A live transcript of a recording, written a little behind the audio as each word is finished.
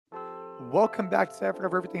Welcome back to the Effort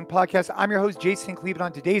Over Everything podcast. I'm your host, Jason Cleveland.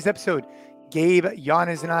 On today's episode, Gabe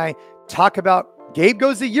Yanez and I talk about Gabe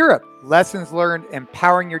goes to Europe, lessons learned,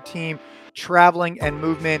 empowering your team, traveling and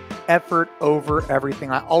movement, effort over everything.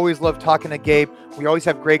 I always love talking to Gabe. We always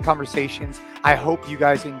have great conversations. I hope you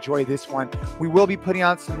guys enjoy this one. We will be putting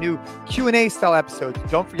out some new Q&A style episodes.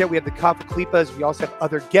 Don't forget, we have the Coffee Klipas. We also have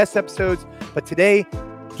other guest episodes. But today,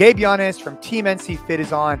 Gabe Yanez from Team NC Fit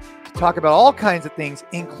is on to talk about all kinds of things,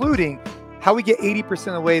 including how we get 80%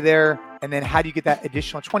 of the way there, and then how do you get that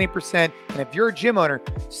additional 20%. And if you're a gym owner,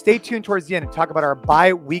 stay tuned towards the end and talk about our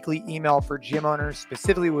bi-weekly email for gym owners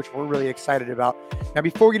specifically, which we're really excited about. Now,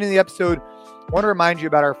 before we get into the episode, I want to remind you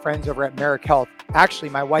about our friends over at Merrick Health. Actually,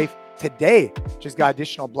 my wife today just got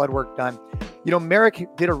additional blood work done. You know, Merrick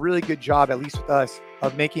did a really good job, at least with us,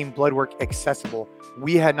 of making blood work accessible.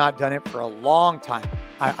 We had not done it for a long time.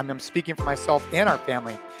 I'm speaking for myself and our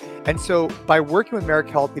family. And so by working with Merrick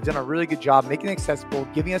Health, they've done a really good job making it accessible,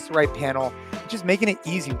 giving us the right panel, and just making it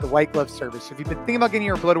easy with the white glove service. So if you've been thinking about getting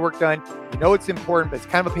your blood work done, you know it's important, but it's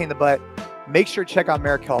kind of a pain in the butt, make sure to check out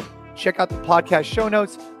Merrick Health. Check out the podcast show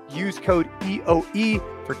notes. Use code EOE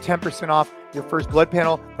for 10% off your first blood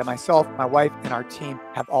panel that myself, my wife, and our team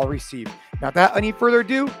have all received. Now, without any further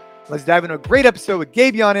ado, let's dive into a great episode with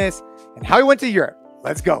Gabe Yanez and how he went to Europe.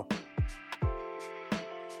 Let's go.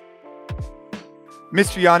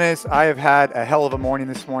 Mr. Yanez, I have had a hell of a morning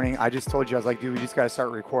this morning. I just told you, I was like, dude, we just got to start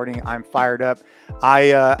recording. I'm fired up.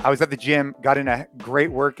 I was at the gym, got in a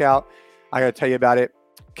great workout. I got to tell you about it.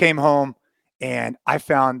 Came home and I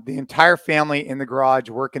found the entire family in the garage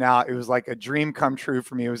working out. It was like a dream come true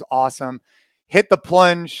for me. It was awesome. Hit the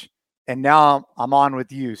plunge and now I'm on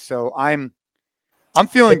with you. So I'm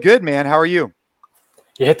feeling good, man. How are you?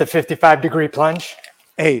 You hit the 55-degree plunge?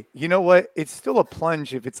 Hey, you know what? It's still a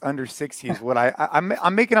plunge if it's under 60 is what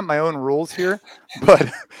I'm making up my own rules here.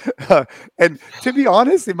 But, and to be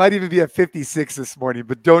honest, it might even be at 56 this morning,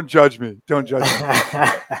 but don't judge me. Don't judge me.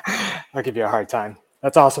 I'll give you a hard time.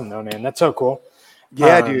 That's awesome though, man. That's so cool.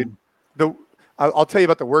 Yeah, dude. I'll tell you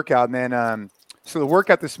about the workout. And then, so the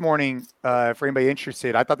workout this morning, for anybody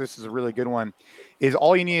interested, I thought this was a really good one, is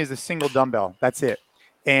all you need is a single dumbbell. That's it.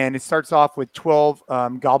 And it starts off with 12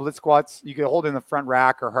 goblet squats. You can hold in the front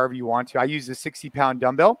rack or however you want to. I use a 60-pound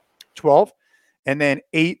dumbbell, 12, and then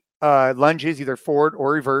 8 lunges, either forward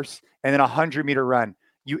or reverse, and then a 100-meter run.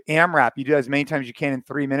 You AMRAP. You do that as many times as you can in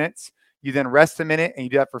 3 minutes. You then rest a minute, and you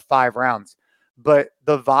do that for 5 rounds. But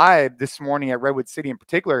the vibe this morning at Redwood City in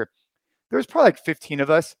particular, there was probably like 15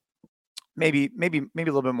 of us, maybe a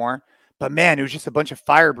little bit more. But man, it was just a bunch of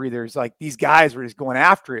fire breathers. Like these guys were just going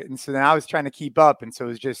after it. And so then I was trying to keep up. And so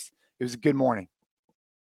it was a good morning.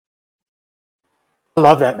 I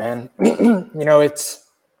love that, man. It's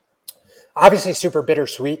obviously super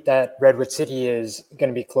bittersweet that Redwood City is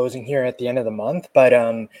going to be closing here at the end of the month. But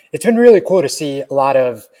it's been really cool to see a lot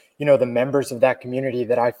of, the members of that community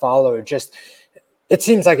that I follow. It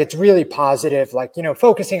seems like it's really positive, like,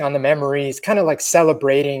 focusing on the memories, kind of like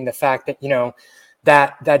celebrating the fact that,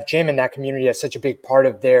 that gym and that community is such a big part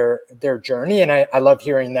of their journey. And I love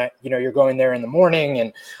hearing that, you're going there in the morning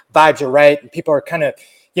and vibes are right. And people are kind of,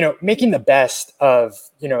 making the best of,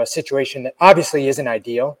 a situation that obviously isn't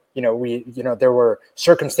ideal. There were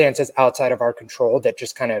circumstances outside of our control that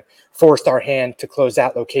just kind of forced our hand to close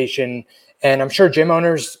that location. And I'm sure gym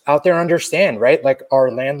owners out there understand, right? Like our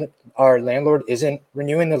landlord isn't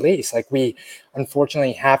renewing the lease. Like we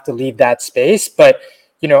unfortunately have to leave that space, but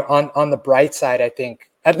on the bright side, I think,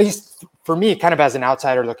 at least for me, kind of as an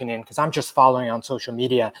outsider looking in, because I'm just following on social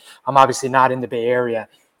media, I'm obviously not in the Bay Area.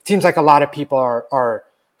 It seems like a lot of people are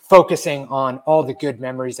focusing on all the good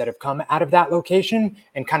memories that have come out of that location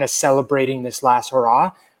and kind of celebrating this last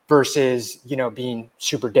hurrah versus, being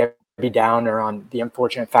super Debbie Downer on the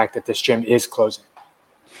unfortunate fact that this gym is closing.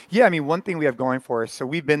 Yeah, I mean, one thing we have going for us, so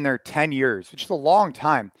we've been there 10 years, which is a long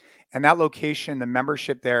time. And that location, the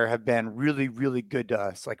membership there have been really, really good to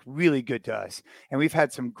us, like really good to us. And we've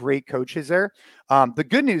had some great coaches there. The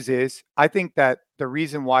good news is, I think that the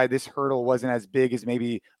reason why this hurdle wasn't as big as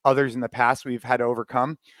maybe others in the past we've had to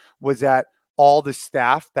overcome was that all the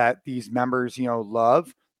staff that these members,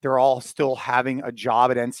 love, they're all still having a job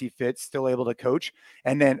at NC Fit, still able to coach.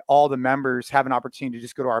 And then all the members have an opportunity to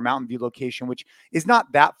just go to our Mountain View location, which is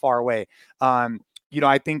not that far away.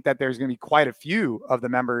 I think that there's going to be quite a few of the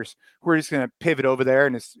members who are just going to pivot over there,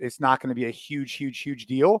 and it's not going to be a huge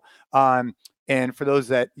deal. And for those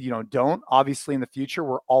that, don't, obviously in the future,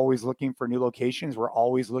 we're always looking for new locations. We're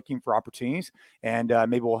always looking for opportunities, and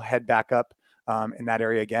maybe we'll head back up in that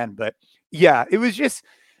area again. But yeah, it was just,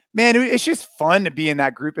 Man, it's just fun to be in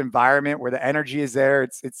that group environment where the energy is there.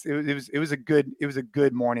 It was a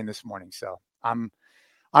good morning this morning. So I'm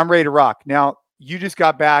ready to rock. Now you just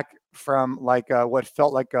got back from like what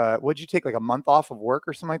felt like what'd you take, like a month off of work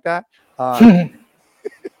or something like that?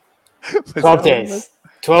 12 days.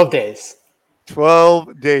 12 days.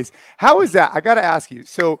 12 days. How is that? I got to ask you.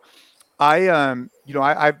 So I've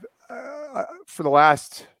for the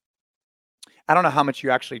last, I don't know how much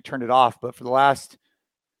you actually turned it off, but for the last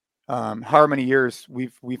however many years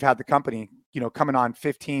we've had the company, coming on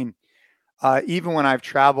 15. Even when I've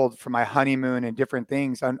traveled for my honeymoon and different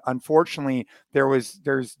things, unfortunately, there's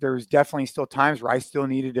definitely still times where I still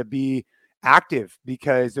needed to be active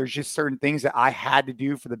because there's just certain things that I had to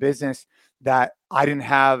do for the business that I didn't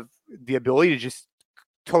have the ability to just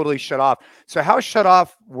totally shut off. So how shut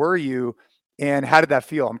off were you, and how did that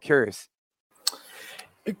feel? I'm curious.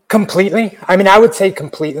 Completely. I mean, I would say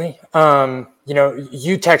completely.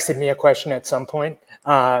 You texted me a question at some point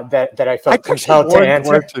that I felt compelled to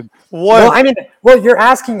answer. Well, you're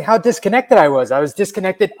asking how disconnected I was. I was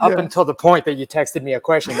disconnected up until the point that you texted me a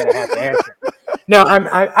question that I had to answer. No,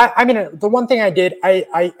 I mean, the one thing I did,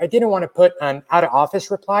 I didn't want to put an out of office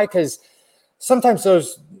reply because sometimes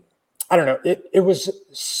those, I don't know, it was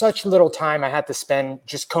such little time I had to spend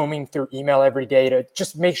just combing through email every day to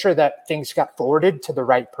just make sure that things got forwarded to the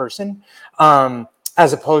right person,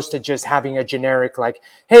 as opposed to just having a generic, like,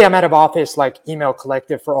 hey, I'm out of office, like email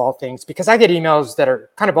collective for all things, because I get emails that are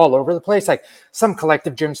kind of all over the place. Like some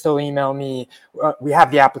collective gyms still email me. We have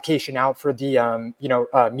the application out for the,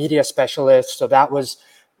 media specialist. So that was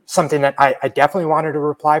something that I definitely wanted to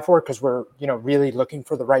reply for because we're, really looking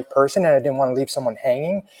for the right person and I didn't want to leave someone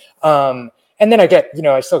hanging. And then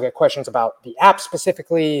I still get questions about the app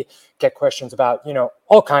specifically, get questions about,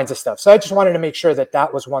 all kinds of stuff. So I just wanted to make sure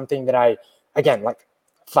that was one thing that again, like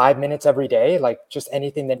 5 minutes every day, like just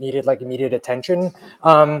anything that needed like immediate attention,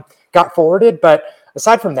 got forwarded. But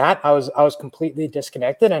aside from that, I was completely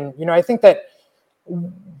disconnected. And, I think that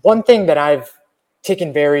one thing that I've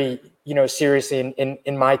taken very, seriously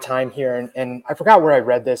in my time here, and I forgot where I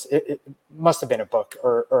read this. It must have been a book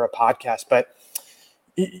or a podcast, but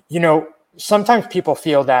sometimes people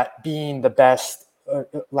feel that being the best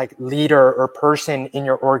like leader or person in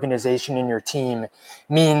your organization, in your team,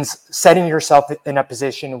 means setting yourself in a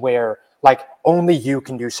position where like only you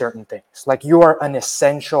can do certain things. Like you are an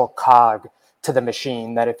essential cog to the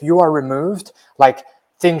machine that if you are removed, like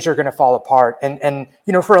things are going to fall apart. And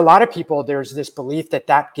for a lot of people, there's this belief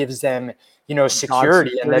that gives them,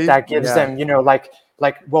 security, and that gives them,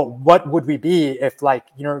 well, what would we be if like,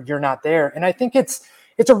 you're not there? And I think it's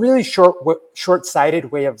a really short-sighted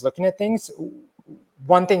way of looking at things.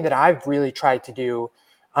 One thing that I've really tried to do,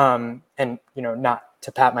 and, not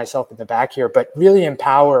to pat myself in the back here, but really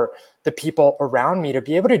empower the people around me to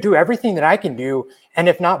be able to do everything that I can do. And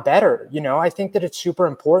if not better, I think that it's super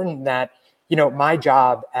important that, my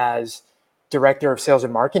job as director of sales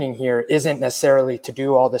and marketing here isn't necessarily to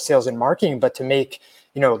do all the sales and marketing, but to make,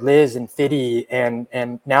 Liz and Fiddy and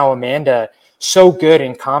now Amanda so good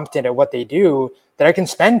and competent at what they do that I can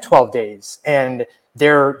spend 12 days and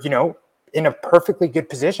they're, in a perfectly good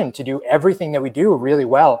position to do everything that we do really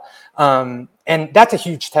well. And that's a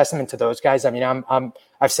huge testament to those guys. I mean,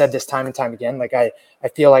 I've said this time and time again, like I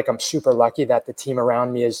feel like I'm super lucky that the team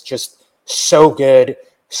around me is just so good,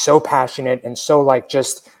 so passionate, and so like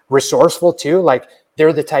just resourceful too. Like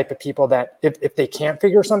they're the type of people that if they can't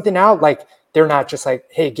figure something out, like they're not just like,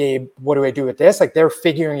 hey, Gabe, what do I do with this? Like they're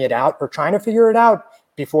figuring it out or trying to figure it out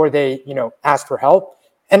before they, ask for help.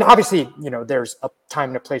 And obviously, there's a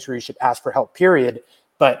time and a place where you should ask for help, period.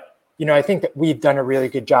 But, I think that we've done a really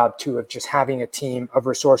good job too of just having a team of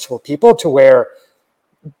resourceful people to where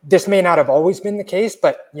this may not have always been the case,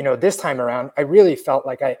 but, this time around, I really felt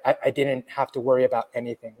like I didn't have to worry about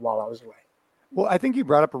anything while I was away. Well, I think you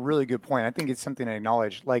brought up a really good point. I think it's something to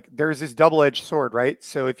acknowledge. Like there's this double-edged sword, right?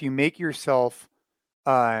 So if you make yourself,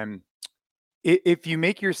 if you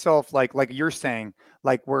make yourself like you're saying,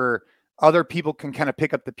 like where other people can kind of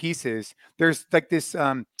pick up the pieces, there's like this,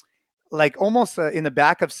 like almost in the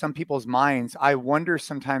back of some people's minds, I wonder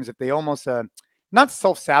sometimes if they almost, not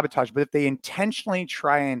self-sabotage, but if they intentionally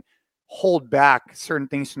try and hold back certain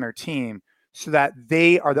things from their team so that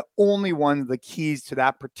they are the only ones, the keys to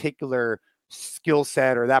that particular skill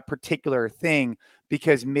set or that particular thing,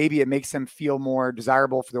 because maybe it makes them feel more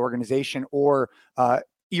desirable for the organization or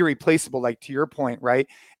irreplaceable, like to your point, right?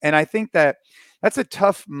 And I think that's a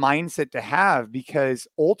tough mindset to have because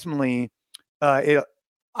ultimately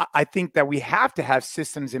I think that we have to have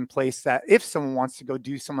systems in place that if someone wants to go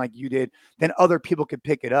do something like you did, then other people could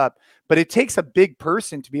pick it up. But it takes a big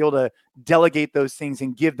person to be able to delegate those things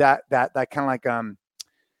and give that kind of like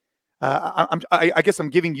I guess I'm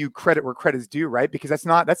giving you credit where credit's due, right? Because that's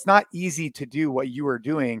not easy to do what you are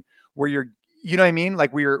doing, where you know what I mean?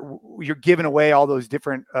 Like you're giving away all those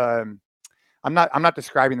different. I'm not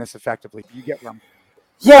describing this effectively. You get what I'm.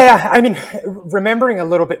 Yeah, I mean, remembering a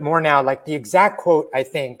little bit more now, like the exact quote I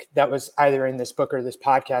think that was either in this book or this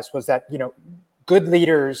podcast was that, good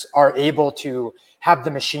leaders are able to have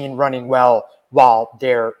the machine running well while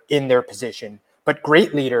they're in their position. But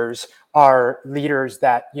great leaders are leaders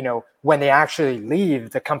that, when they actually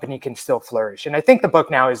leave, the company can still flourish. And I think the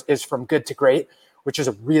book now is From Good to Great, which is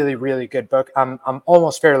a really, really good book. I'm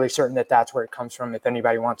almost fairly certain that that's where it comes from if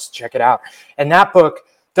anybody wants to check it out. And that book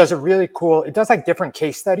does it does like different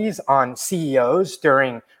case studies on CEOs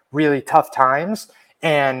during really tough times,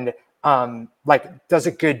 and like does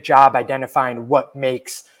a good job identifying what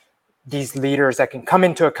makes these leaders that can come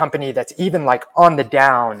into a company that's even like on the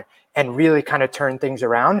down and really kind of turn things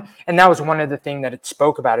around. And that was one of the things that it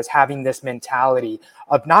spoke about, is having this mentality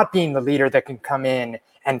of not being the leader that can come in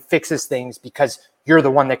and fixes things because you're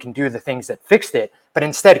the one that can do the things that fixed it, but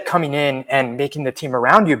instead coming in and making the team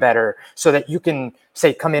around you better so that you can,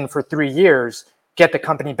 say, come in for 3 years, get the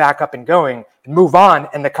company back up and going, and move on,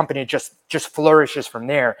 and the company just flourishes from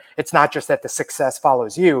there. It's not just that the success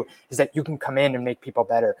follows you, is that you can come in and make people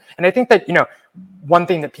better. And I think that, one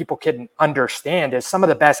thing that people can understand is some of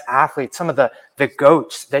the best athletes, some of the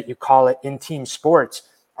GOATs that you call it in team sports,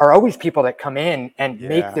 are always people that come in and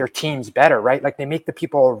make their teams better, right? Like they make the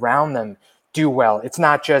people around them do well. It's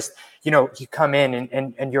not just, you come in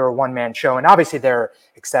and you're a one-man show. And obviously there are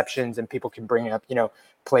exceptions, and people can bring up,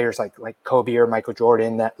 players like Kobe or Michael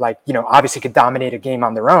Jordan that obviously could dominate a game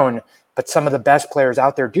on their own, but some of the best players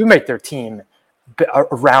out there do make their team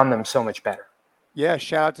around them so much better. Yeah,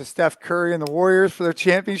 shout out to Steph Curry and the Warriors for their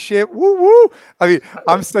championship. Woo woo! I mean,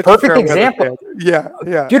 I'm such perfect a example. Yeah,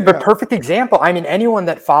 dude. But perfect example. I mean, anyone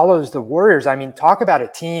that follows the Warriors, I mean, talk about a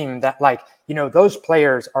team that those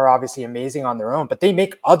players are obviously amazing on their own, but they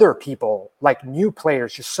make other people, like new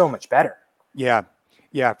players, just so much better.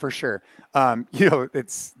 Yeah, for sure.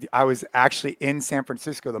 I was actually in San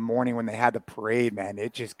Francisco the morning when they had the parade, man.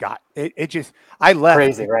 I left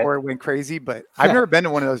crazy, before right? It went crazy, but I've never been to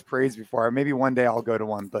one of those parades before. Maybe one day I'll go to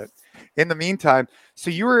one, but in the meantime, so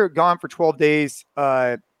you were gone for 12 days.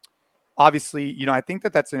 Obviously, I think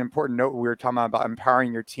that's an important note. We were talking about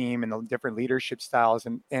empowering your team and the different leadership styles.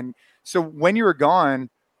 And so when you were gone,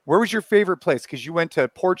 where was your favorite place? Because you went to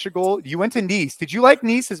Portugal, you went to Nice. Did you like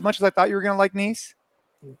Nice as much as I thought you were going to like Nice?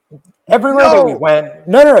 Everywhere that we went.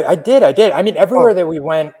 No, I did. I mean, everywhere that we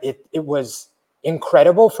went, it was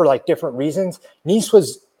incredible for like different reasons. Nice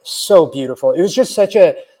was so beautiful. It was just such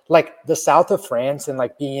like the south of France, and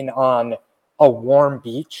like being on a warm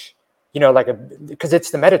beach, because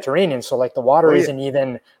it's the Mediterranean. So like the water isn't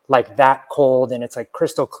even like that cold, and it's like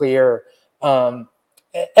crystal clear.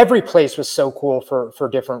 Every place was so cool for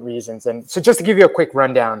different reasons. And so just to give you a quick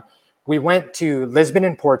rundown, we went to Lisbon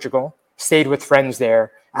in Portugal, stayed with friends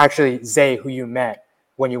there. Actually, Zay, who you met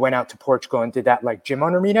when you went out to Portugal and did that like gym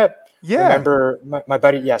owner meetup. Yeah. Remember my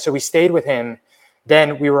buddy? Yeah. So we stayed with him.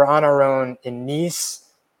 Then we were on our own in Nice,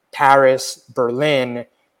 Paris, Berlin.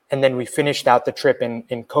 And then we finished out the trip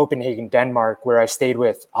in Copenhagen, Denmark, where I stayed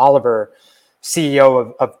with Oliver,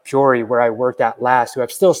 CEO of Puri, where I worked at last, who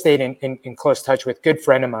I've still stayed in close touch with, good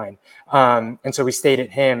friend of mine. And so we stayed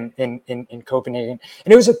at him in Copenhagen.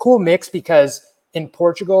 And it was a cool mix because in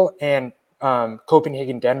Portugal and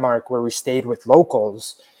Copenhagen, Denmark, where we stayed with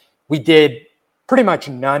locals, we did pretty much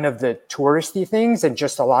none of the touristy things and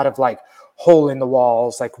just a lot of like hole in the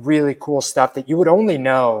walls, like really cool stuff that you would only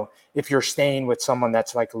know if you're staying with someone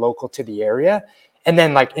that's like local to the area. And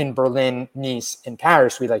then like in Berlin, Nice, and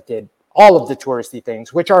Paris, we like did all of the touristy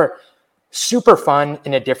things, which are super fun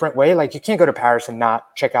in a different way. Like you can't go to Paris and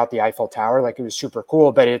not check out the Eiffel Tower. Like it was super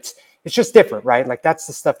cool, but it's just different, right? Like that's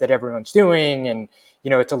the stuff that everyone's doing. And,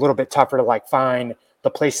 it's a little bit tougher to like find the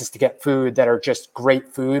places to get food that are just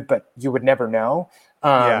great food, but you would never know.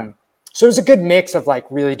 So it was a good mix of like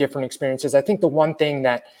really different experiences. I think the one thing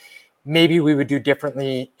that maybe we would do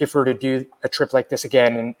differently if we were to do a trip like this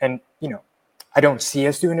again, and I don't see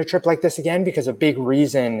us doing a trip like this again, because a big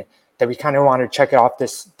reason that we kind of want to check it off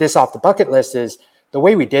this off the bucket list is the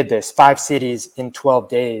way we did this, 5 cities in 12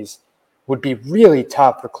 days would be really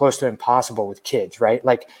tough or close to impossible with kids, right?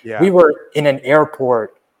 Like we were in an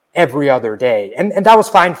airport every other day. And that was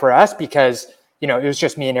fine for us because, it was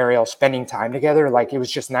just me and Ariel spending time together. Like it was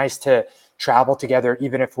just nice to travel together,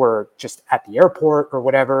 even if we're just at the airport or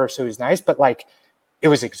whatever. So it was nice, but like it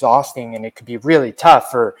was exhausting and it could be really tough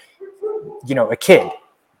for, a kid.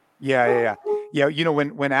 Yeah.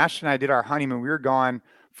 When Ash and I did our honeymoon, we were gone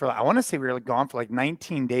for, I want to say we were gone for like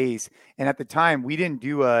 19 days. And at the time we didn't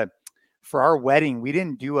do for our wedding, we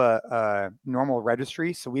didn't do a normal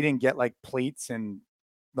registry. So we didn't get like plates and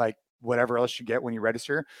like whatever else you get when you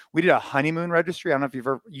register. We did a honeymoon registry. I don't know if you've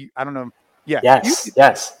ever, I don't know. Yeah.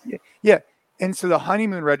 Yes. Yeah. And so the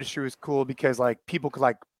honeymoon registry was cool because like people could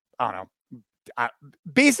like, I don't know,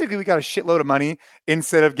 basically we got a shitload of money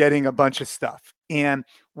instead of getting a bunch of stuff, and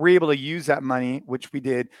we're able to use that money, which we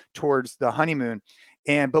did, towards the honeymoon.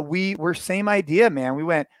 But we were same idea, man. We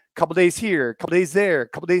went a couple days here, a couple days there, a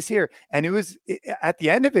couple days here, and at the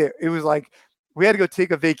end of it, it was like we had to go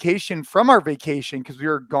take a vacation from our vacation because we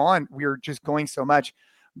were gone. We were just going so much,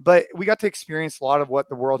 but we got to experience a lot of what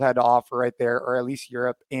the world had to offer right there, or at least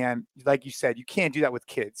Europe. And like you said, you can't do that with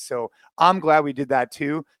kids. So I'm glad we did that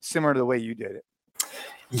too, similar to the way you did it.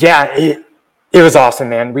 Yeah, it was awesome,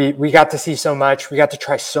 man. We got to see so much. We got to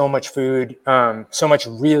try so much food, so much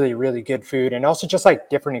really, really good food, and also just like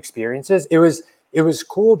different experiences. It was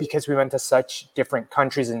cool because we went to such different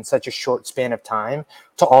countries in such a short span of time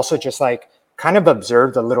to also just like kind of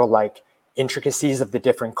observe the little like intricacies of the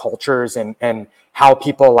different cultures and how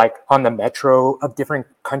people like on the metro of different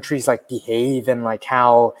countries like behave, and like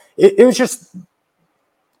how it was just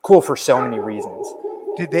cool for so many reasons.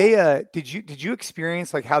 Did you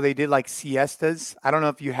experience like how they did like siestas? I don't know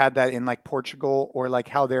if you had that in like Portugal, or like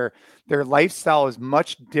how their lifestyle is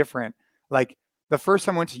much different. Like the first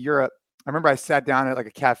time I went to Europe, I remember I sat down at like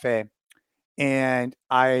a cafe, and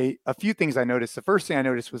a few things I noticed. The first thing I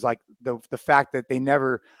noticed was like the fact that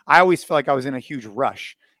I always felt like I was in a huge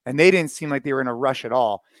rush, and they didn't seem like they were in a rush at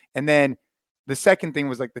all. And then the second thing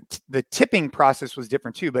was like the tipping process was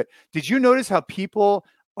different too. But did you notice how people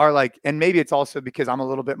are like, and maybe it's also because I'm a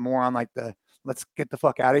little bit more on like the let's get the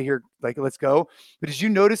fuck out of here, like let's go. But did you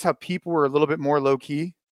notice how people were a little bit more low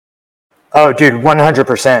key? Oh, dude,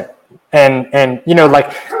 100%. And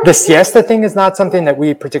like the siesta thing is not something that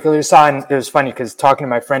we particularly saw. And it was funny because talking to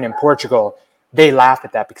my friend in Portugal, they laugh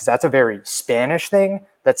at that because that's a very Spanish thing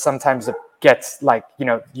that sometimes it gets like,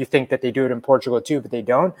 you think that they do it in Portugal too, but they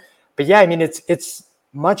don't. But yeah, I mean, it's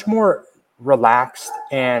much more relaxed.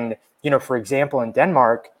 And, for example, in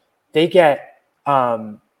Denmark, they get,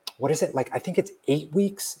 what is it? Like, I think it's 8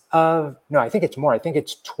 weeks I think it's more. I think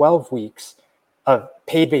it's 12 weeks of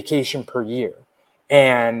paid vacation per year.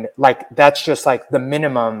 And like, that's just like the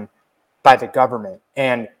minimum by the government.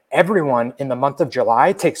 And everyone in the month of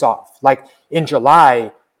July takes off. Like in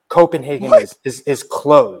July, Copenhagen is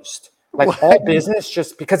closed. Like all business,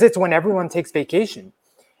 just because it's when everyone takes vacation.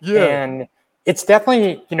 Yeah. And it's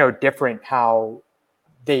definitely, different how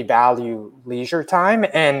they value leisure time.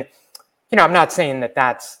 And, I'm not saying that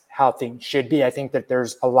that's how things should be. I think that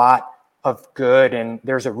there's a lot of good, and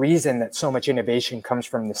there's a reason that so much innovation comes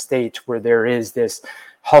from the States, where there is this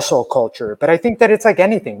hustle culture. But I think that it's like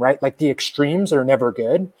anything, right? Like the extremes are never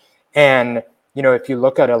good. And, if you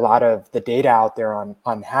look at a lot of the data out there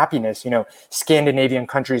on happiness, Scandinavian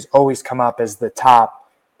countries always come up as the top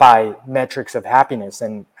by metrics of happiness.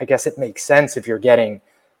 And I guess it makes sense if you're getting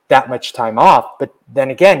that much time off. But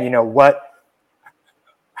then again,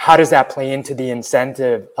 how does that play into the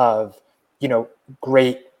incentive of,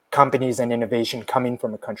 great companies and innovation coming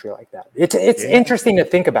from a country like that? It's interesting to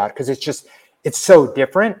think about because it's so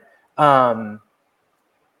different.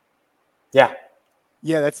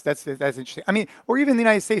 Yeah, that's interesting. I mean, or even in the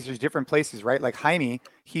United States, there's different places, right? Like Jaime,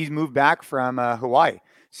 he's moved back from Hawaii.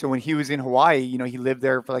 So when he was in Hawaii, he lived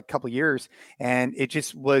there for like a couple of years, and it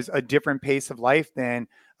just was a different pace of life than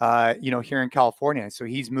here in California. So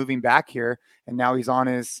he's moving back here, and now he's on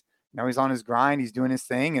his grind. He's doing his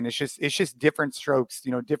thing, and it's just different strokes,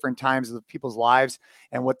 different times of people's lives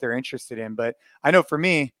and what they're interested in. But I know for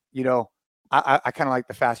me, I kind of like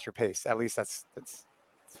the faster pace. At least that's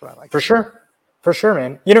what I like. For sure,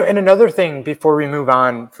 man. And another thing before we move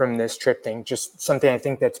on from this trip thing, just something I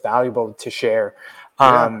think that's valuable to share.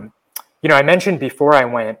 I mentioned before I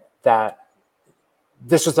went that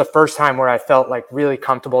this was the first time where I felt like really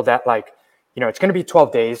comfortable that like, it's going to be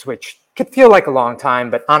 12 days, which could feel like a long time,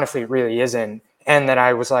 but honestly, it really isn't. And that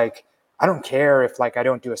I was like, I don't care if like I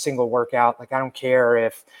don't do a single workout. Like I don't care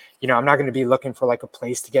if, I'm not going to be looking for like a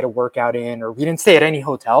place to get a workout in, or we didn't stay at any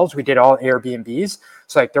hotels. We did all Airbnbs.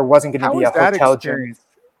 So like there wasn't going to be a hotel gym.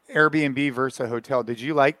 Airbnb versus a hotel. Did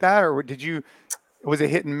you like that, or was it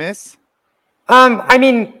hit and miss? I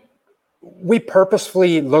mean, we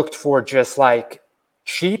purposefully looked for just like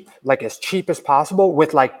cheap, like as cheap as possible,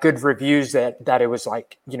 with like good reviews that it was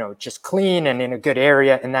like, you know, just clean and in a good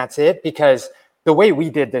area, and that's it. Because the way we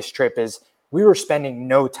did this trip is we were spending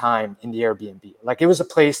no time in the Airbnb. Like it was a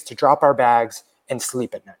place to drop our bags and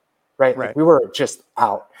sleep at night, right? Like we were just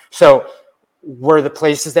out. So were the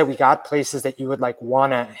places that we got places that you would like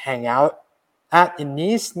want to hang out at in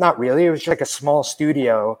Nice? Not really. It was just like a small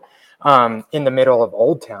studio in the middle of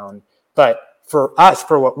Old Town. But for us,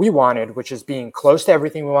 for what we wanted, which is being close to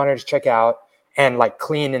everything we wanted to check out and like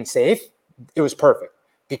clean and safe, it was perfect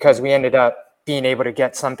because we ended up being able to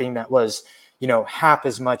get something that was, you know, half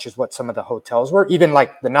as much as what some of the hotels were, even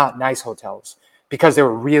like the not nice hotels, because they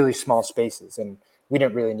were really small spaces and we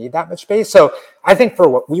didn't really need that much space. So I think for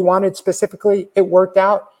what we wanted specifically, it worked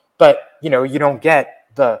out. But, you know, you don't get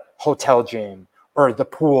the hotel gym or the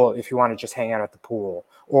pool if you want to just hang out at the pool,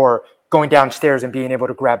 or going downstairs and being able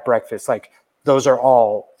to grab breakfast. Like those are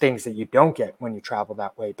all things that you don't get when you travel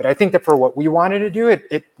that way. But I think that for what we wanted to do,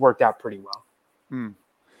 it worked out pretty well.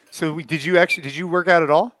 So did you work out at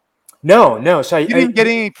all? No. So you didn't get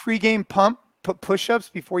any pregame push-ups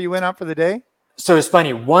before you went out for the day? So it's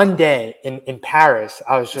funny. One day in Paris,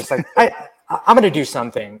 I was just like, I'm going to do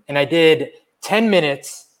something. And I did 10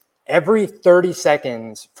 minutes every 30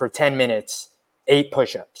 seconds for 10 minutes, 8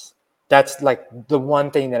 push-ups. That's like the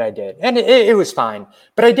one thing that I did. And it was fine.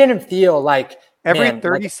 But I didn't feel like every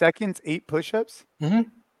 30 seconds, 8 push-ups? Mm-hmm.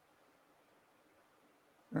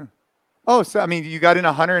 Oh, so I mean, you got in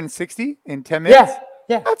 160 in 10 minutes?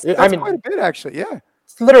 Yeah. That's quite a bit, actually. Yeah.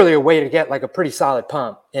 It's literally a way to get like a pretty solid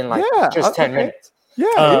pump in like just 10 minutes.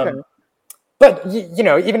 Yeah. But you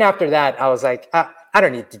know, even after that, I was like, I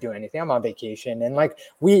don't need to do anything. I'm on vacation. And like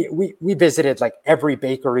we visited like every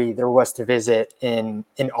bakery there was to visit in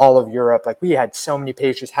all of Europe. Like we had so many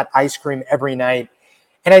pastries, had ice cream every night.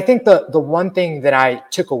 And I think the one thing that I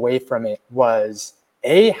took away from it was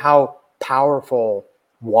how powerful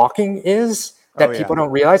walking is that people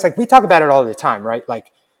don't realize. Like we talk about it all the time, right?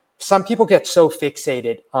 Like some people get so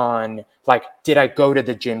fixated on like, did I go to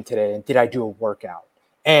the gym today and did I do a workout?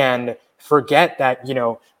 And forget that, you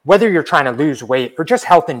know, whether you're trying to lose weight or just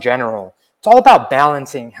health in general, it's all about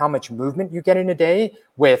balancing how much movement you get in a day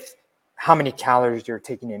with how many calories you're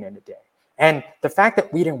taking in a day. And the fact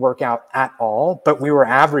that we didn't work out at all, but we were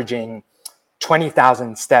averaging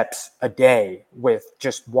 20,000 steps a day with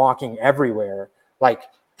just walking everywhere. Like,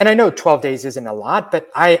 and I know 12 days isn't a lot, but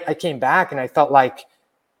I came back and I felt like,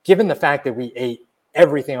 given the fact that we ate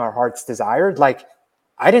everything our hearts desired, like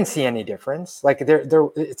I didn't see any difference. Like there,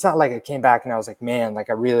 it's not like I came back and I was like, man, like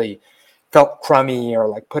I really felt crummy or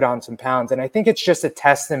like put on some pounds. And I think it's just a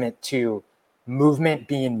testament to movement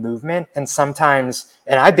being movement. And sometimes,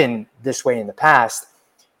 and I've been this way in the past,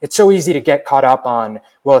 it's so easy to get caught up on,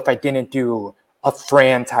 well, if I didn't do a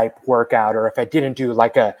Fran type workout, or if I didn't do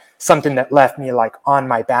like something that left me like on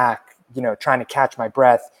my back, you know, trying to catch my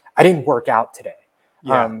breath, I didn't work out today.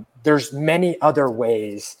 Yeah. There's many other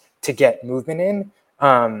ways to get movement in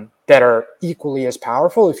that are equally as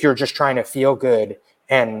powerful if you're just trying to feel good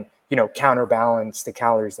and, you know, counterbalance the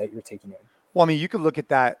calories that you're taking in. Well, I mean, you could look at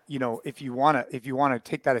that, you know, if you want to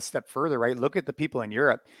take that a step further, right? Look at the people in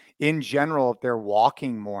Europe in general, they're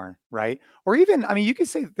walking more, right? Or even, I mean, you could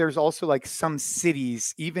say there's also like some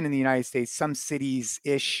cities, even in the United States, some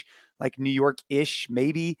cities-ish, like New York-ish,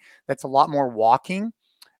 maybe, that's a lot more walking.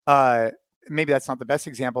 Maybe that's not the best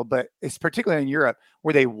example, but it's particularly in Europe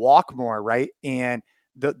where they walk more, right? And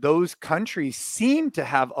those countries seem to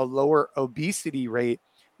have a lower obesity rate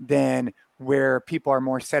than where people are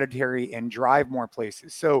more sedentary and drive more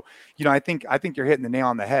places. So, you know, I think you're hitting the nail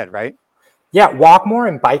on the head, right? Yeah, walk more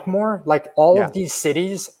and bike more. Like all of these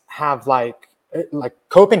cities have like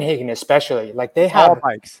Copenhagen especially, like they have all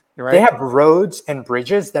bikes, right? They have roads and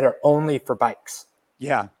bridges that are only for bikes.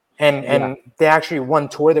 Yeah. And they actually, one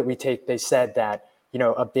tour that we take, they said that, you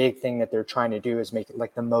know, a big thing that they're trying to do is make it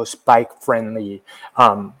like the most bike friendly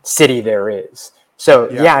city there is. So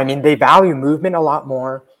yeah, I mean, they value movement a lot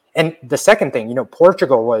more. And the second thing, you know,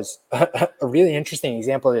 Portugal was a really interesting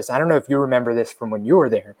example of this. I don't know if you remember this from when you were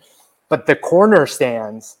there, but the corner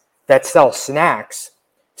stands that sell snacks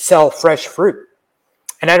sell fresh fruit.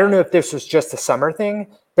 And I don't know if this was just a summer thing,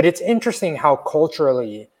 but it's interesting how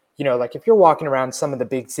culturally, you know, like if you're walking around some of the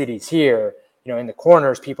big cities here, you know, in the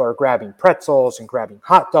corners, people are grabbing pretzels and grabbing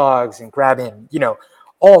hot dogs and grabbing, you know,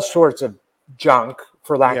 all sorts of junk,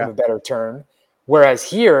 for lack of a better term. Whereas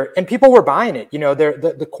here, and people were buying it, you know,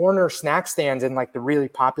 the corner snack stands in like the really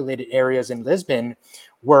populated areas in Lisbon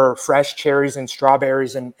were fresh cherries and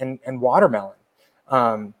strawberries and watermelon.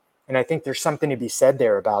 And I think there's something to be said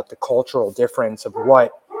there about the cultural difference of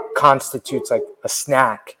what constitutes like a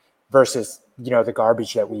snack versus the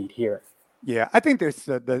garbage that we eat here. Yeah, I think there's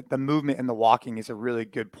the movement and the walking is a really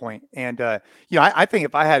good point. And I think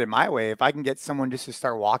if I had it my way, if I can get someone just to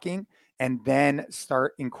start walking and then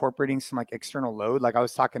start incorporating some like external load, like I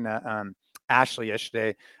was talking to Ashley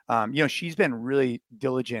yesterday. She's been really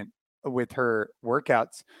diligent with her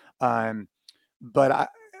workouts. But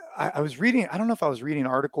I was reading, I don't know if I was reading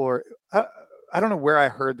an article or I don't know where I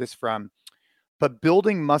heard this from, but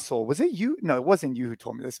building muscle, was it you? No, it wasn't you who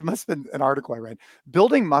told me this. It must have been an article I read.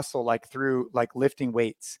 Building muscle, like through like lifting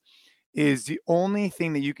weights, is the only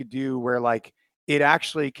thing that you could do where like it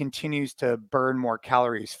actually continues to burn more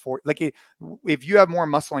calories for like if you have more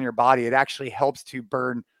muscle in your body, it actually helps to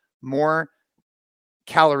burn more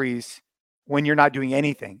calories when you're not doing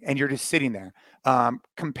anything and you're just sitting there,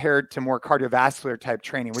 compared to more cardiovascular type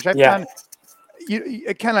training, which I Yeah. found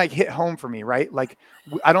it kind of like hit home for me, right? Like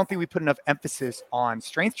I don't think we put enough emphasis on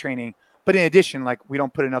strength training, but in addition, like we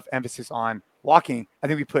don't put enough emphasis on walking. I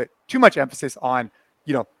think we put too much emphasis on,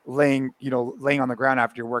 laying on the ground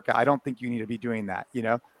after your workout. I don't think you need to be doing that,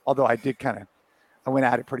 although I went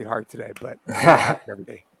at it pretty hard today, but every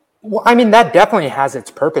day. Well, I mean, that definitely has its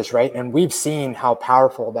purpose, right? And we've seen how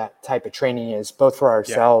powerful that type of training is, both for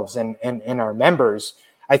ourselves and our members.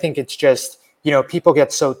 I think it's just, people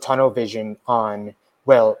get so tunnel vision on,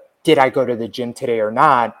 well, did I go to the gym today or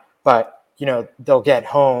not? But, they'll get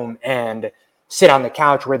home and sit on the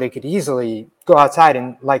couch where they could easily go outside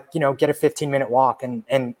and get a 15-minute walk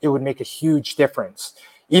and it would make a huge difference.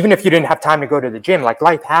 Even if you didn't have time to go to the gym, like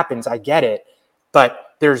life happens, I get it.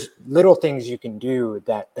 But there's little things you can do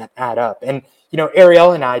that add up. And,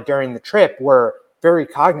 Ariel and I during the trip were very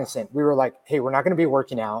cognizant. We were like, hey, we're not going to be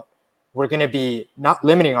working out. We're going to be not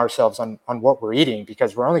limiting ourselves on what we're eating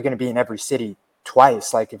because we're only going to be in every city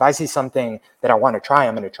twice. Like if I see something that I want to try,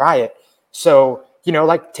 I'm going to try it. So,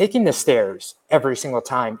 like taking the stairs every single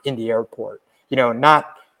time in the airport,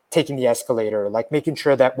 not taking the escalator, like making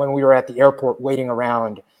sure that when we were at the airport waiting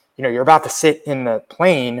around, you're about to sit in the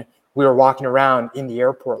plane, we were walking around in the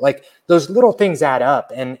airport. Like those little things add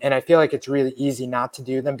up. And I feel like it's really easy not to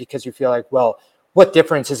do them because you feel like, well, what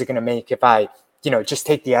difference is it going to make if I, just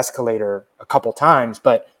take the escalator a couple times?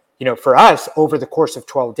 But, for us over the course of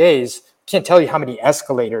 12 days, can't tell you how many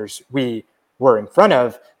escalators we were in front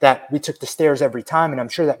of that we took the stairs every time. And I'm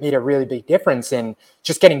sure that made a really big difference in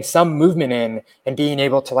just getting some movement in and being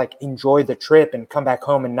able to like enjoy the trip and come back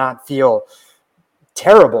home and not feel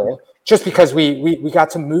terrible. Just because we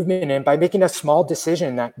got some movement in by making a small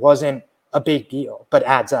decision that wasn't a big deal, but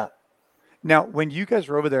adds up. Now, when you guys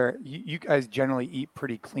were over there, you guys generally eat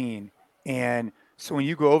pretty clean. And so when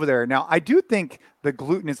you go over there, now I do think the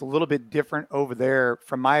gluten is a little bit different over there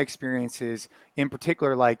from my experiences, in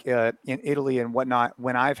particular, like in Italy and whatnot,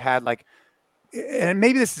 when I've had like, and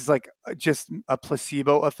maybe this is like just a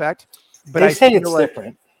placebo effect, but they say it's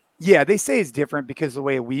different. Yeah, they say it's different because the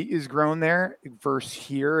way wheat is grown there versus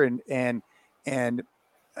here, and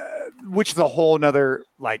which is a whole nother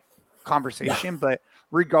like conversation. But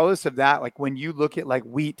regardless of that, like when you look at like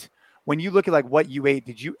wheat, when you look at like what you ate,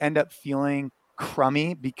 did you end up feeling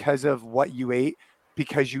crummy because of what you ate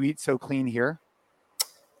because you eat so clean here?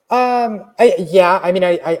 I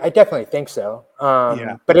definitely think so.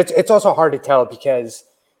 But it's also hard to tell because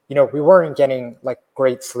we weren't getting like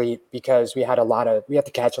great sleep because we had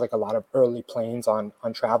to catch like a lot of early planes on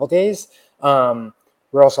travel days.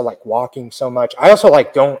 We're also like walking so much. I also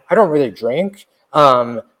like I don't really drink.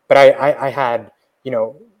 But I had,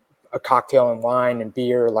 a cocktail and wine and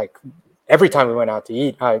beer, like every time we went out to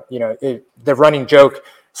eat. The running joke,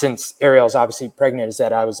 since Ariel's obviously pregnant, is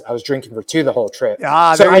that I was drinking for two the whole trip.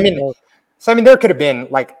 So there could have been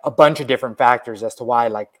like a bunch of different factors as to why,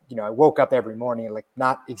 like, I woke up every morning, like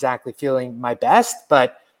not exactly feeling my best,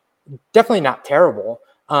 but definitely not terrible.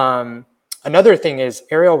 Another thing is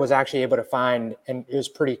Ariel was actually able to find, and it was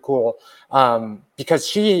pretty cool, because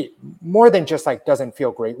she more than just like doesn't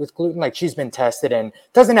feel great with gluten. Like she's been tested and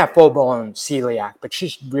doesn't have full blown celiac, but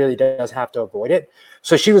she really does have to avoid it.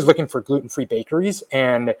 So she was looking for gluten-free bakeries,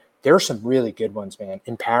 and there are some really good ones, man.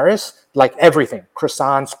 In Paris, like everything,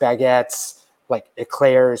 croissants, baguettes, like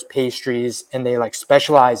eclairs, pastries, and they like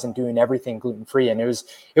specialize in doing everything gluten-free. And it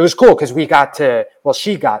was cool because she got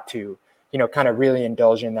to, kind of really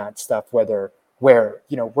indulge in that stuff, where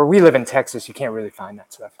we live in Texas, you can't really find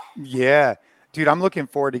that stuff. Yeah. Dude, I'm looking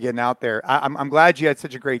forward to getting out there. I'm glad you had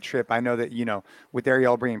such a great trip. I know that, with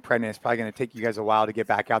Ariel being pregnant, it's probably going to take you guys a while to get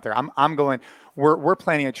back out there. I'm going, we're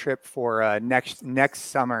planning a trip for next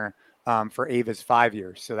summer for Ava's 5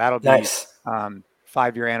 years. So that'll be nice.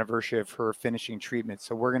 5-year anniversary of her finishing treatment.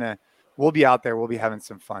 So we're going we'll be out there. We'll be having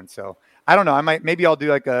some fun. So I don't know. Maybe I'll do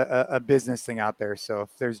like a business thing out there. So if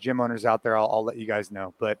there's gym owners out there, I'll let you guys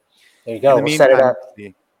know. But There you in go. the We'll set it meantime,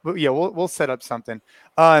 up. yeah, we'll set up something.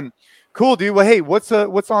 Cool, dude. Well, hey, what's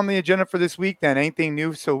on the agenda for this week then? Anything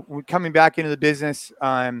new? So we're coming back into the business.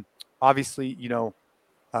 Obviously,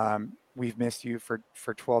 we've missed you for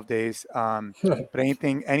 12 days. But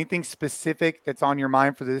anything specific that's on your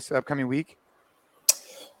mind for this upcoming week?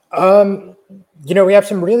 We have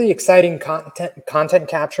some really exciting content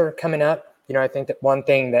capture coming up. I think that one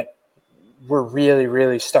thing that we're really,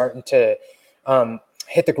 really starting to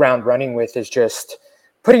hit the ground running with is just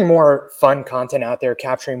putting more fun content out there,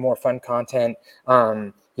 capturing more fun content,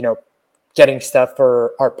 getting stuff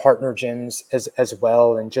for our partner gyms as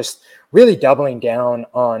well, and just really doubling down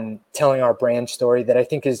on telling our brand story that I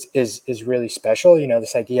think is really special.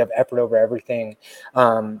 This idea of effort over everything,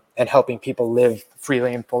 and helping people live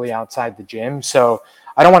freely and fully outside the gym. So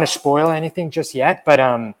I don't want to spoil anything just yet,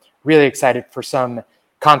 but really excited for some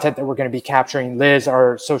content that we're going to be capturing. Liz,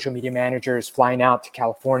 our social media manager, is flying out to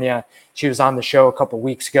California. She was on the show a couple of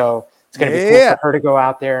weeks ago. It's going to be cool for her to go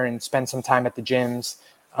out there and spend some time at the gyms.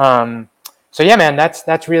 So yeah, man,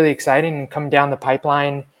 that's really exciting and coming down the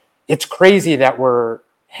pipeline. It's crazy that we're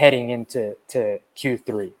heading into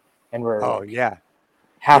Q3 and we're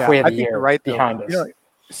halfway of the year behind us.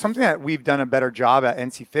 Something that we've done a better job at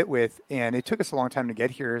NC Fit with, and it took us a long time to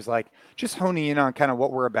get here, is like just honing in on kind of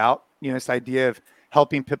what we're about. This idea of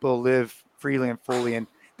helping people live freely and fully. And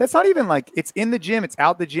that's not even like it's in the gym, it's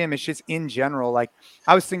out the gym, it's just in general. Like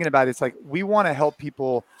I was thinking about it, it's like we want to help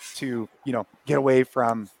people to, get away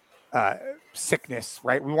from sickness,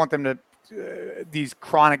 right? We want them to these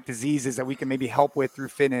chronic diseases that we can maybe help with through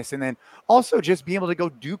fitness, and then also just be able to go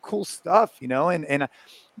do cool stuff, and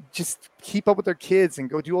just keep up with their kids and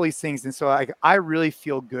go do all these things. And so I really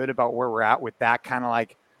feel good about where we're at with that kind of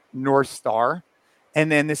like North Star. And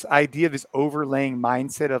then this idea of this overlaying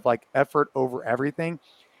mindset of like effort over everything.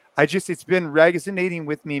 It's been resonating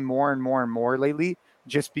with me more and more and more lately,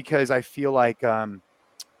 just because I feel like,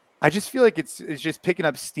 it's just picking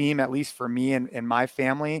up steam, at least for me and my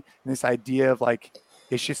family. And this idea of like,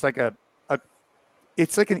 it's just like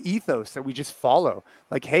it's like an ethos that we just follow.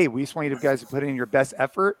 Like, hey, we just want you guys to put in your best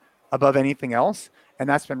effort above anything else. And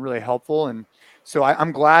that's been really helpful. And so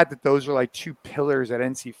I'm glad that those are like two pillars at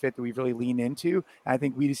NC Fit that we've really leaned into. And I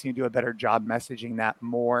think we just need to do a better job messaging that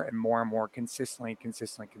more and more and more consistently,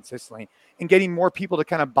 and getting more people to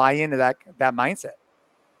kind of buy into that mindset.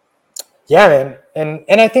 Yeah, man.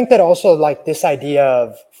 And I think that also like this idea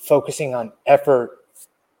of focusing on effort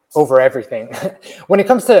over everything when it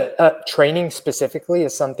comes to training specifically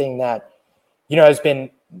is something that, has been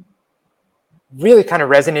really kind of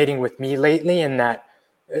resonating with me lately, in that,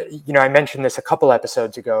 I mentioned this a couple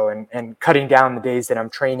episodes ago, and cutting down the days that I'm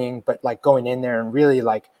training, but like going in there and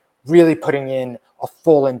really putting in a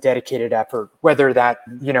full and dedicated effort, whether that,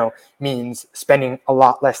 means spending a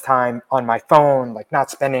lot less time on my phone, like not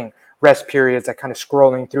spending rest periods, like kind of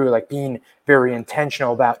scrolling through, like being very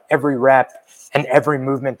intentional about every rep and every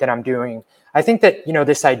movement that I'm doing. I think that,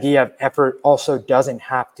 this idea of effort also doesn't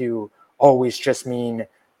have to always just mean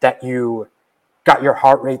that you got your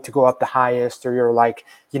heart rate to go up the highest, or you're like,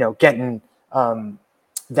 getting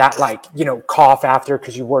that like, cough after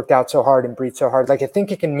because you worked out so hard and breathed so hard. Like I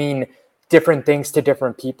think it can mean different things to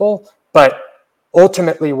different people, but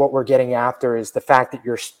ultimately what we're getting after is the fact that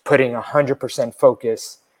you're putting 100%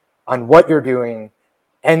 focus on what you're doing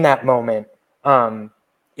in that moment.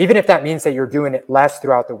 Even if that means that you're doing it less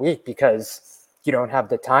throughout the week because you don't have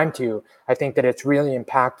the time to. I think that it's really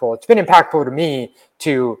impactful. It's been impactful to me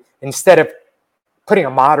to, instead of putting a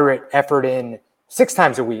moderate effort in 6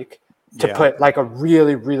 times a week, to put like a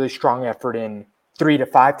really, really strong effort in 3 to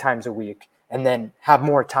 5 times a week, and then have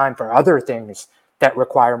more time for other things that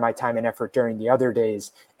require my time and effort during the other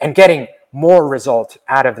days, and getting more result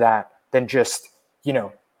out of that than just,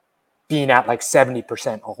 being at like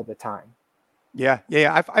 70% all the time. Yeah.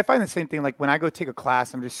 I find the same thing. Like when I go take a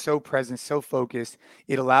class, I'm just so present, so focused.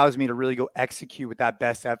 It allows me to really go execute with that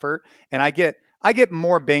best effort. And I get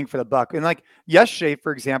more bang for the buck. And like yesterday,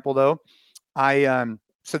 for example, though,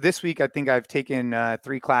 so this week, I think I've taken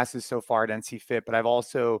 3 classes so far at NC Fit, but I've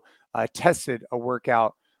also tested a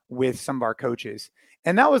workout with some of our coaches.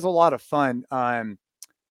 And that was a lot of fun.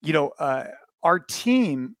 Our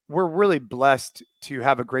team, we're really blessed to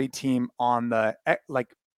have a great team on the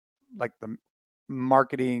like the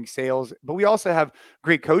marketing, sales, but we also have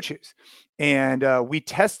great coaches, and we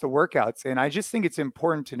test the workouts. And I just think it's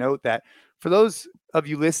important to note that for those of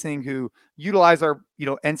you listening who utilize our,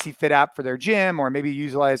 NC Fit app for their gym, or maybe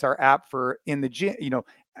utilize our app for in the gym,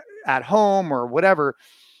 at home or whatever,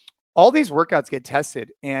 all these workouts get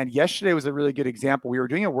tested. And yesterday was a really good example. We were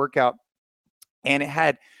doing a workout and it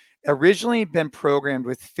had originally been programmed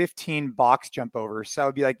with 15 box jump overs. So it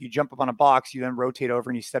would be like you jump up on a box, you then rotate over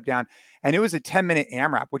and you step down. And it was a 10-minute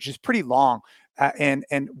AMRAP, which is pretty long. And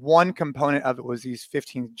one component of it was these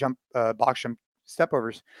 15 box jump step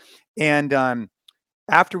overs. And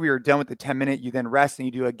after we were done with the 10-minute, you then rest and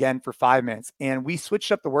you do again for 5 minutes. And we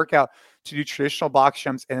switched up the workout to do traditional box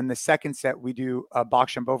jumps. And then the second set, we do a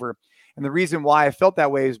box jump over. And the reason why I felt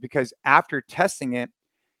that way is because after testing it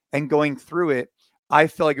and going through it, I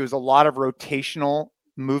felt like it was a lot of rotational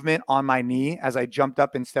movement on my knee as I jumped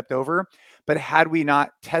up and stepped over. But had we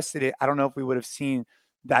not tested it, I don't know if we would have seen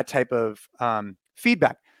that type of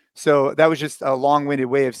feedback. So that was just a long-winded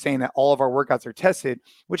way of saying that all of our workouts are tested,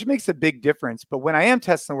 which makes a big difference. But when I am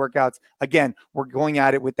testing workouts, again, we're going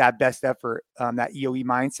at it with that best effort, that EOE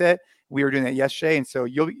mindset. We were doing that yesterday. And so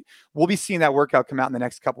we'll be seeing that workout come out in the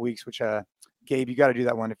next couple of weeks, which Gabe, you got to do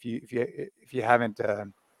that one. If you haven't,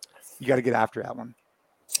 you got to get after that one.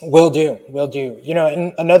 Will do.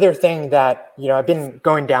 And another thing that, I've been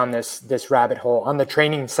going down this rabbit hole on the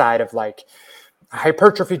training side of like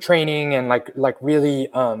hypertrophy training and like really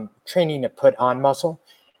training to put on muscle,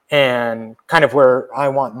 and kind of where I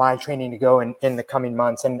want my training to go in the coming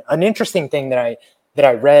months. And an interesting thing that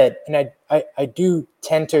I read, and I do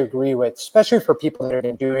tend to agree with, especially for people that have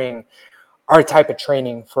been doing our type of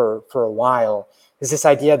training for a while, is this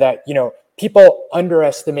idea that, people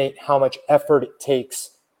underestimate how much effort it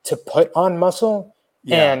takes to put on muscle,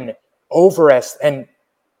 and underestimate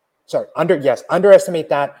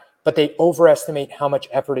that, but they overestimate how much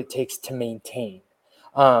effort it takes to maintain.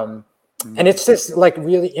 And it's this like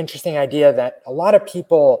really interesting idea that a lot of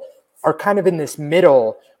people are kind of in this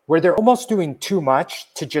middle where they're almost doing too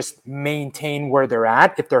much to just maintain where they're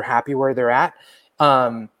at, if they're happy where they're at,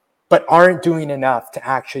 but aren't doing enough to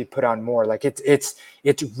actually put on more. Like it's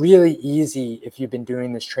really easy, if you've been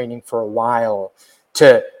doing this training for a while,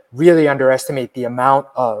 to really underestimate the amount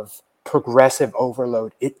of progressive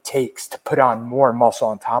overload it takes to put on more muscle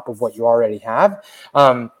on top of what you already have.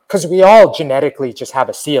 Because we all genetically just have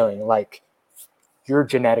a ceiling. Like, you're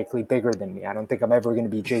genetically bigger than me. I don't think I'm ever going to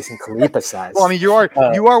be Jason Khalipa size. Well, I mean, you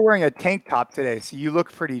are wearing a tank top today, so you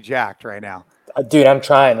look pretty jacked right now. Dude, I'm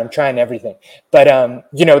trying everything. But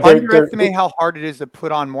underestimate how hard it is to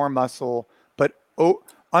put on more muscle, but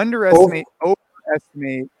overestimate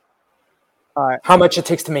how much it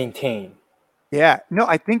takes to maintain. Yeah, no,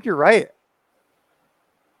 I think you're right.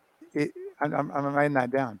 I'm writing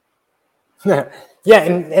that down. Yeah,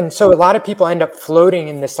 and so a lot of people end up floating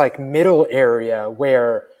in this like middle area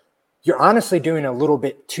where you're honestly doing a little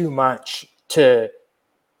bit too much to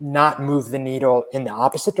not move the needle in the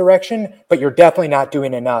opposite direction, but you're definitely not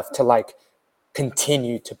doing enough to like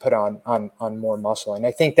continue to put on more muscle. And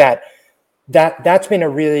I think that's been a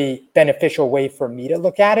really beneficial way for me to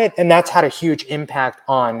look at it. And that's had a huge impact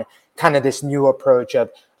on kind of this new approach of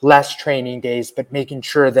less training days, but making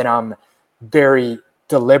sure that I'm very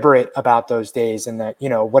deliberate about those days, and that,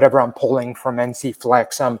 whatever I'm pulling from NC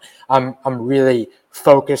Flex, I'm really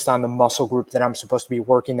focused on the muscle group that I'm supposed to be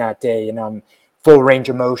working that day, and I'm full range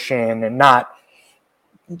of motion, and not,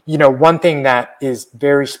 one thing that is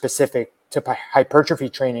very specific to hypertrophy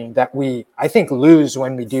training that I think lose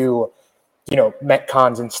when we do,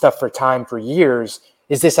 Metcons and stuff for years,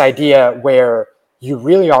 is this idea where you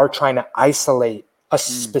really are trying to isolate a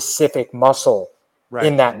specific muscle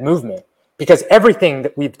in that movement. Because everything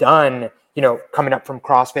that we've done, coming up from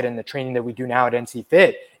CrossFit and the training that we do now at NC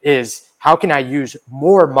Fit, is how can I use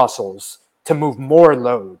more muscles to move more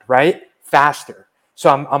load, right? Faster. So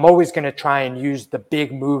I'm always going to try and use the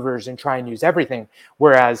big movers and try and use everything.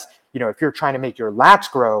 Whereas, if you're trying to make your lats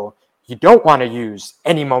grow, you don't want to use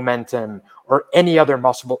any momentum or any other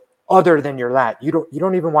muscle other than your lat. You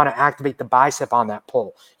don't even want to activate the bicep on that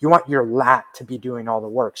pull. You want your lat to be doing all the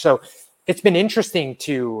work. So it's been interesting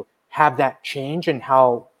to have that change in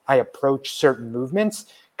how I approach certain movements,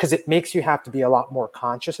 because it makes you have to be a lot more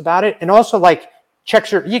conscious about it. And also like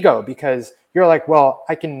checks your ego, because you're like, well,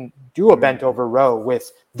 I can do a bent over row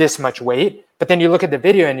with this much weight. But then you look at the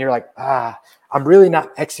video and you're like, I'm really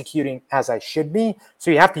not executing as I should be. So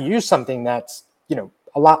you have to use something that's,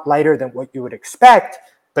 a lot lighter than what you would expect,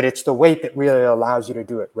 but it's the weight that really allows you to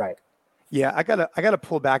do it right. Yeah, I gotta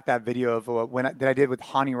pull back that video of that I did with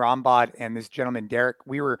Hani Rambod and this gentleman Derek.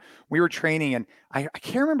 We were training, and I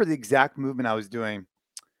can't remember the exact movement I was doing.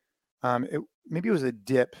 Maybe it was a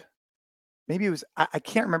dip. Maybe it was, I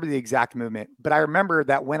can't remember the exact movement, but I remember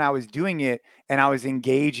that when I was doing it and I was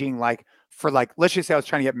engaging let's just say I was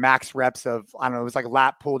trying to get max reps of, I don't know, it was like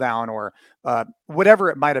lat pull down or whatever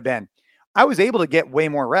it might have been. I was able to get way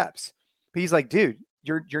more reps. But he's like, dude,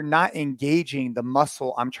 you're not engaging the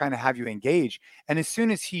muscle I'm trying to have you engage. And as soon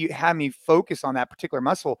as he had me focus on that particular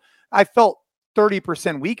muscle, I felt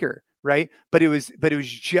 30% weaker, right? But it was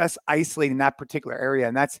just isolating that particular area.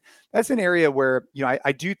 And that's an area where,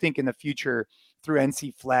 I do think in the future through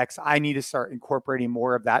NC Flex, I need to start incorporating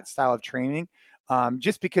more of that style of training.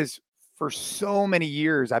 Just because for so many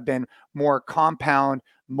years I've been more compound,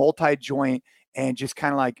 multi-joint, and just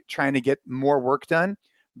kind of like trying to get more work done.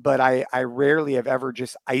 But I rarely have ever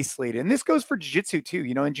just isolated. And this goes for jiu-jitsu too.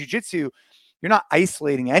 In jiu-jitsu, you're not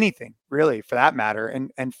isolating anything really for that matter.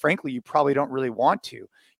 And frankly, you probably don't really want to.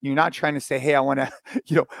 You're not trying to say, hey, I want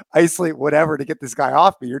to, isolate whatever to get this guy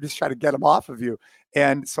off me. You're just trying to get him off of you.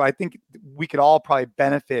 And so I think we could all probably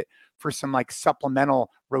benefit for some like supplemental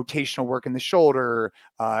rotational work in the shoulder,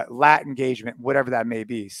 lat engagement, whatever that may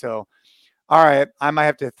be. So, all right, I might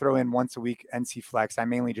have to throw in once a week NC Flex. I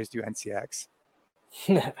mainly just do NCX.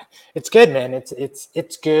 It's good, man. It's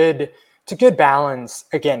good. It's a good balance,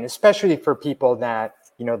 again, especially for people that,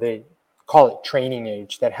 they call it training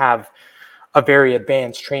age, that have a very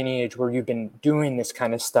advanced training age where you've been doing this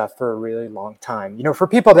kind of stuff for a really long time. For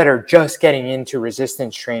people that are just getting into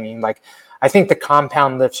resistance training, like I think the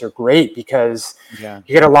compound lifts are great because you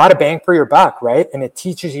get a lot of bang for your buck, right? And it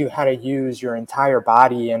teaches you how to use your entire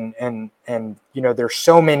body. And there's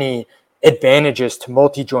so many advantages to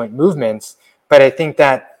multi-joint movements. But I think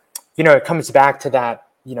that, it comes back to that,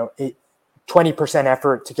 20%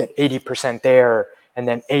 effort to get 80% there, and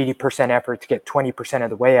then 80% effort to get 20% of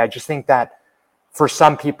the way. I just think that for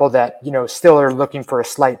some people that, still are looking for a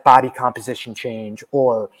slight body composition change,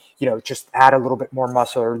 or, just add a little bit more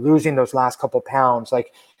muscle, or losing those last couple pounds,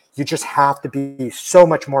 like you just have to be so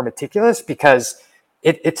much more meticulous, because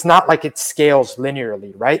it's not like it scales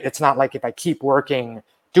linearly, right? It's not like if I keep working,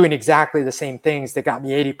 doing exactly the same things that got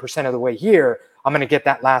me 80% of the way here, I'm going to get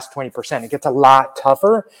that last 20%. It gets a lot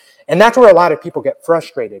tougher. And that's where a lot of people get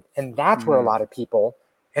frustrated. And that's where a lot of people,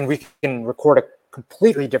 and we can record a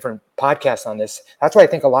completely different podcast on this. That's why I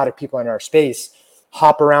think a lot of people in our space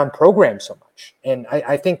hop around programs so much. And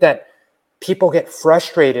I think that people get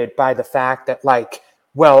frustrated by the fact that, like,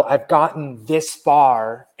 well, I've gotten this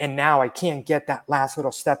far and now I can't get that last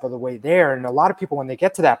little step of the way there. And a lot of people, when they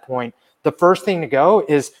get to that point, the first thing to go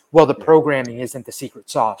is, well, the programming isn't the secret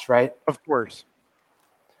sauce, right? Of course.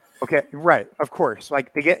 Okay, right. Of course.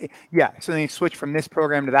 Like so they switch from this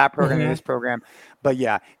program to that program to this program. But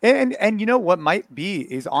yeah. And what might be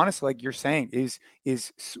is, honestly, like you're saying, is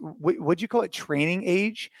what'd you call it? Training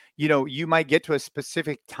age. You might get to a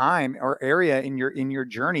specific time or area in your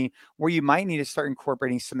journey where you might need to start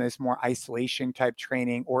incorporating some of this more isolation type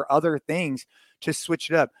training or other things to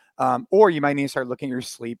switch it up. Or you might need to start looking at your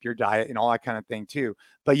sleep, your diet, and all that kind of thing too.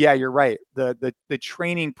 But yeah, you're right. The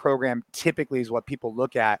training program typically is what people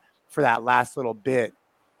look at for that last little bit,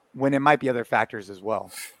 when it might be other factors as well.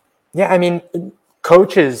 Yeah, I mean,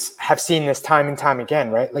 coaches have seen this time and time again,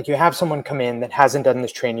 right? Like, you have someone come in that hasn't done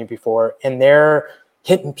this training before, and they're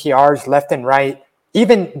hitting PRs left and right,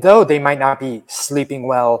 even though they might not be sleeping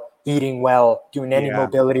well, eating well, doing any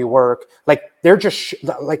mobility work. Like, they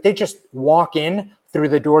just walk in through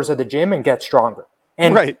the doors of the gym and get stronger.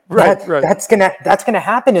 And right. That's gonna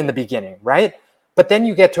happen in the beginning, right? But then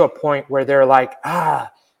you get to a point where they're like,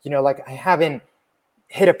 like, I haven't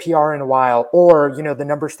hit a PR in a while, or, the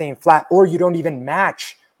number's staying flat, or you don't even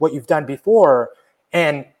match what you've done before.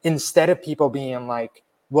 And instead of people being like,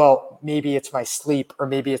 well, maybe it's my sleep, or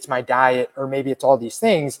maybe it's my diet, or maybe it's all these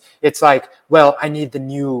things, it's like, well, I need the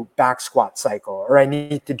new back squat cycle, or I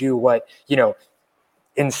need to do what,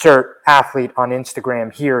 insert athlete on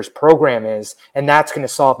Instagram here's program is, and that's going to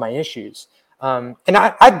solve my issues. And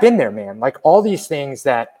I've been there, man. Like, all these things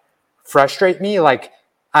that frustrate me, like,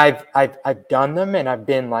 I've done them, and I've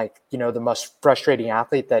been like, the most frustrating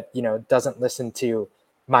athlete that, doesn't listen to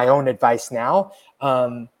my own advice now.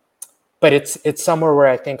 But it's somewhere where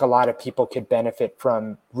I think a lot of people could benefit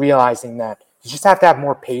from realizing that you just have to have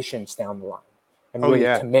more patience down the line and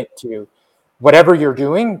really commit to whatever you're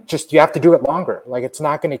doing. Just, you have to do it longer. Like, it's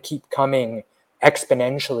not going to keep coming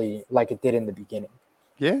exponentially like it did in the beginning.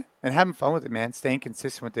 Yeah. And having fun with it, man. Staying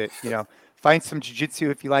consistent with it. Find some jiu-jitsu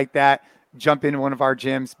if you like that. Jump into one of our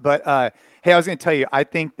gyms. But hey, I was going to tell you, I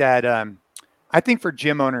think that I think for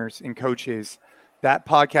gym owners and coaches, that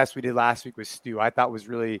podcast we did last week with Stu, I thought was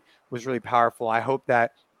really powerful. I hope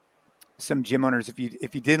that some gym owners, if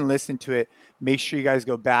you didn't listen to it, make sure you guys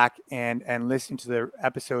go back and listen to the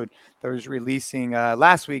episode that was releasing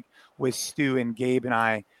last week with Stu and Gabe and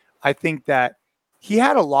I. I think that he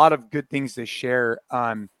had a lot of good things to share.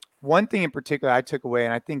 one thing in particular I took away,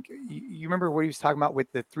 and I think you remember what he was talking about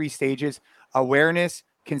with the 3 stages: awareness,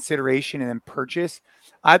 consideration, and then purchase.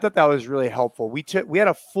 I thought that was really helpful. We had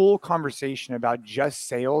a full conversation about just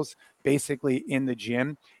sales basically in the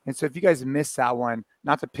gym. And so if you guys missed that one,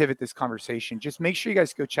 not to pivot this conversation, just make sure you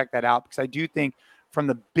guys go check that out, because I do think from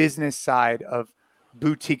the business side of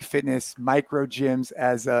boutique fitness, micro gyms,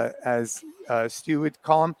 as Stu would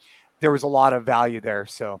call them, there was a lot of value there.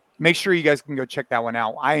 So make sure you guys can go check that one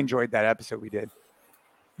out. I enjoyed that episode we did.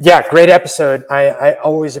 Yeah, great episode. I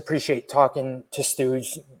always appreciate talking to Stu.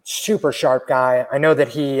 He's a super sharp guy. I know that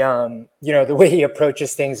he, the way he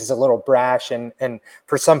approaches things is a little brash, and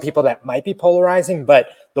for some people that might be polarizing. But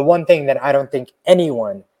the one thing that I don't think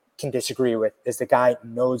anyone can disagree with is the guy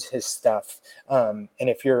knows his stuff. And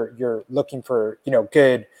if you're looking for,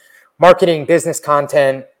 good marketing, business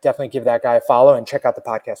content, definitely give that guy a follow and check out the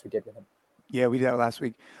podcast we did with him. Yeah, we did that last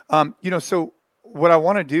week. So what I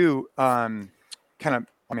want to do,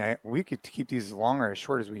 we could keep these as long or as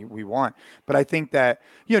short as we want, but I think that,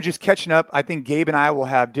 just catching up, I think Gabe and I will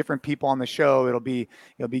have different people on the show. It'll be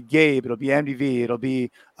Gabe, it'll be MDV, it'll be,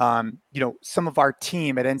 some of our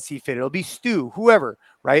team at NC Fit, it'll be Stu, whoever,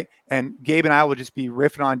 right? And Gabe and I will just be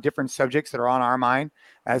riffing on different subjects that are on our mind,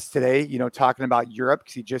 as today, talking about Europe,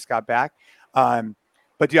 because he just got back.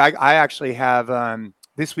 But dude, I actually have,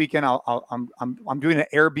 this weekend, I'm doing an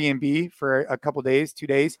Airbnb for a couple days, 2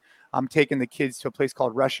 days. I'm taking the kids to a place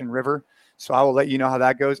called Russian River. So I will let you know how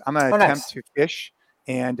that goes. I'm going to attempt to fish,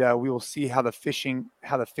 and we will see how the fishing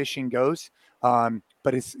goes.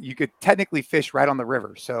 But you could technically fish right on the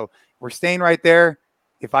river. So we're staying right there.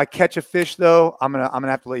 If I catch a fish though, I'm going to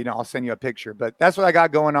have to let you know. I'll send you a picture, but that's what I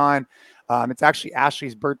got going on. It's actually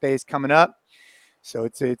Ashley's birthday is coming up. So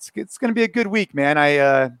it's going to be a good week, man.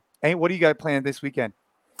 What do you got planned this weekend?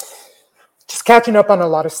 Just catching up on a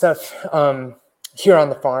lot of stuff. Here on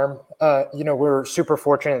the farm, we're super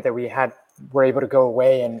fortunate that we're able to go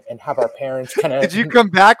away and have our parents kind of. Did you come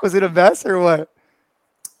back? Was it a mess or what?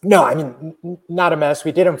 No, I mean, not a mess.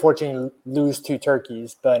 We did unfortunately lose 2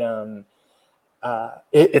 turkeys, but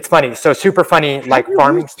it's funny. So super funny, like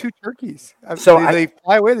farming. 2 turkeys. So they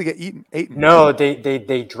fly away. They get eaten. No,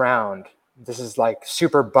 they drowned. This is like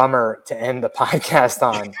super bummer to end the podcast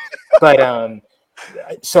on, but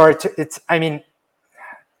sorry.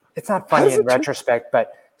 It's not funny in retrospect,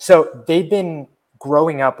 but so they've been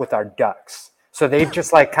growing up with our ducks. So they've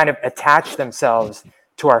just like kind of attached themselves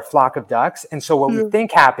to our flock of ducks. And so what we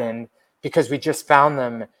think happened, because we just found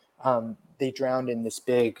them, they drowned in this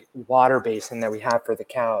big water basin that we have for the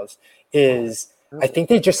cows, is I think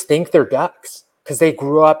they just think they're ducks because they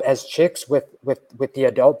grew up as chicks with the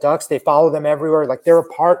adult ducks. They follow them everywhere. Like they're a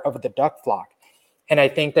part of the duck flock. And I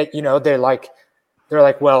think that, they're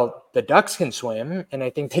like, well, the ducks can swim. And I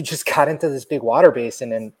think they just got into this big water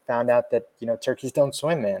basin and found out that, turkeys don't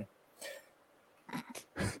swim, man.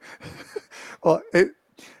 Well,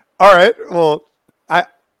 all right. Well, I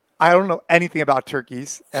don't know anything about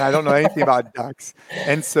turkeys, and I don't know anything about ducks.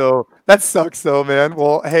 And so that sucks though, man.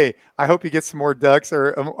 Well, hey, I hope you get some more ducks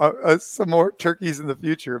or some more turkeys in the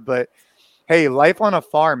future. But hey, life on a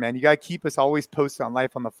farm, man. You got to keep us always posted on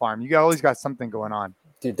life on the farm. You always got something going on.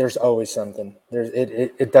 Dude, there's always something.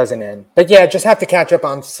 It doesn't end. But yeah, just have to catch up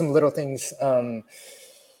on some little things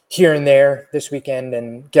here and there this weekend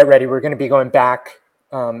and get ready. We're going to be going back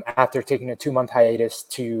after taking a 2-month hiatus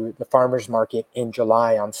to the farmers market in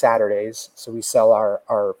July on Saturdays. So we sell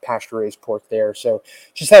our pasture-raised pork there. So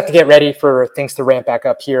just have to get ready for things to ramp back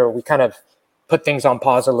up here. We kind of put things on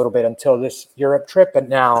pause a little bit until this Europe trip, but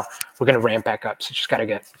now we're going to ramp back up. So just got to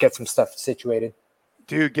get some stuff situated.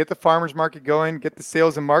 Dude, get the farmers market going, get the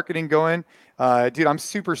sales and marketing going. Dude, I'm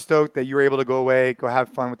super stoked that you were able to go away, go have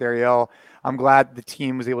fun with Ariel. I'm glad the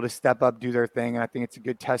team was able to step up, do their thing. And I think it's a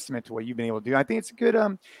good testament to what you've been able to do. I think it's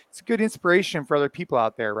a good inspiration for other people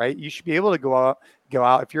out there, right? You should be able to go out.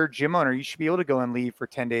 If you're a gym owner, you should be able to go and leave for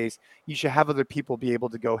 10 days. You should have other people be able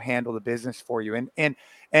to go handle the business for you. And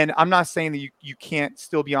I'm not saying that you can't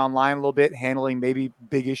still be online a little bit, handling maybe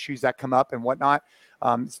big issues that come up and whatnot.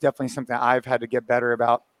 It's definitely something I've had to get better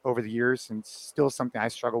about over the years, and still something I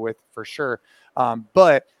struggle with for sure.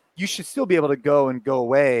 But you should still be able to go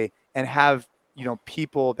away and have,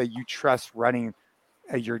 people that you trust running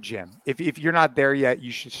your gym. If you're not there yet,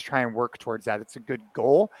 you should try and work towards that. It's a good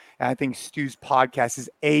goal. And I think Stu's podcast is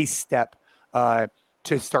a step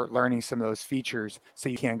to start learning some of those features so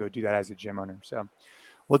you can go do that as a gym owner. So,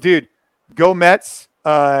 well, dude, go Mets.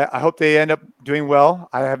 I hope they end up doing well.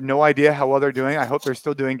 I have no idea how well they're doing. I hope they're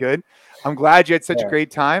still doing good. I'm glad you had such a great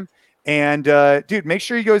time. And dude, make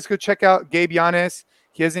sure you guys go check out Gabe Yanez.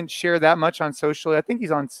 He hasn't shared that much on social. I think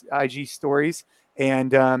he's on IG stories.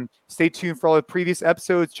 And stay tuned for all the previous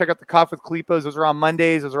episodes. Check out the Coffee with Kalipos. Those are on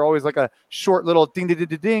Mondays. Those are always like a short little ding, ding, ding,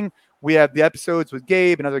 ding, ding. We have the episodes with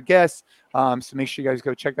Gabe and other guests. So make sure you guys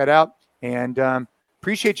go check that out. And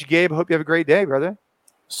appreciate you, Gabe. Hope you have a great day, brother.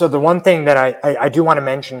 So the one thing that I do want to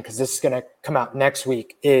mention, because this is going to come out next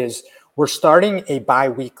week, is we're starting a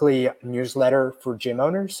bi-weekly newsletter for gym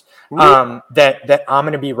owners that I'm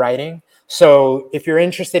going to be writing. So if you're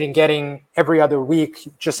interested in getting every other week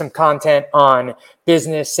just some content on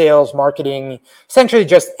business, sales, marketing, essentially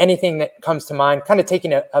just anything that comes to mind, kind of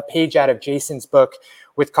taking a page out of Jason's book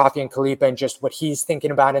with Coffee and Kalipa and just what he's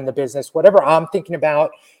thinking about in the business, whatever I'm thinking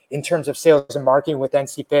about in terms of sales and marketing with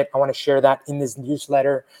NC Fit, I want to share that in this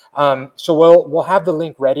newsletter. So we'll have the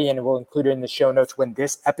link ready and we'll include it in the show notes when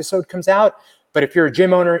this episode comes out. But if you're a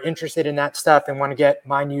gym owner interested in that stuff and want to get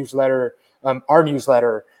my newsletter, our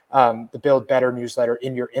newsletter, the Build Better newsletter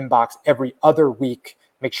in your inbox every other week,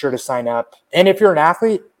 make sure to sign up. And if you're an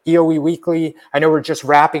athlete, EOE Weekly, I know we're just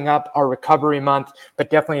wrapping up our recovery month, but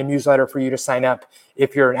definitely a newsletter for you to sign up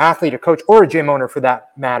if you're an athlete, a coach, or a gym owner for that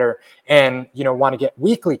matter, and want to get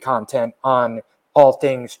weekly content on all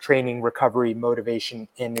things training, recovery, motivation,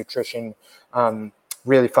 and nutrition.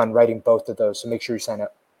 Really fun writing both of those, so make sure you sign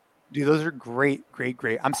up. Dude, those are great.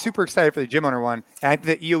 I'm super excited for the gym owner one. And I think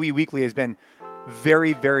that EOE Weekly has been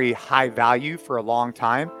very, very high value for a long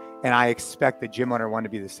time. And I expect the gym owner one to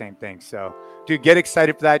be the same thing. So, dude, get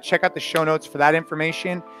excited for that. Check out the show notes for that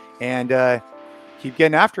information and keep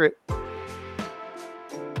getting after it.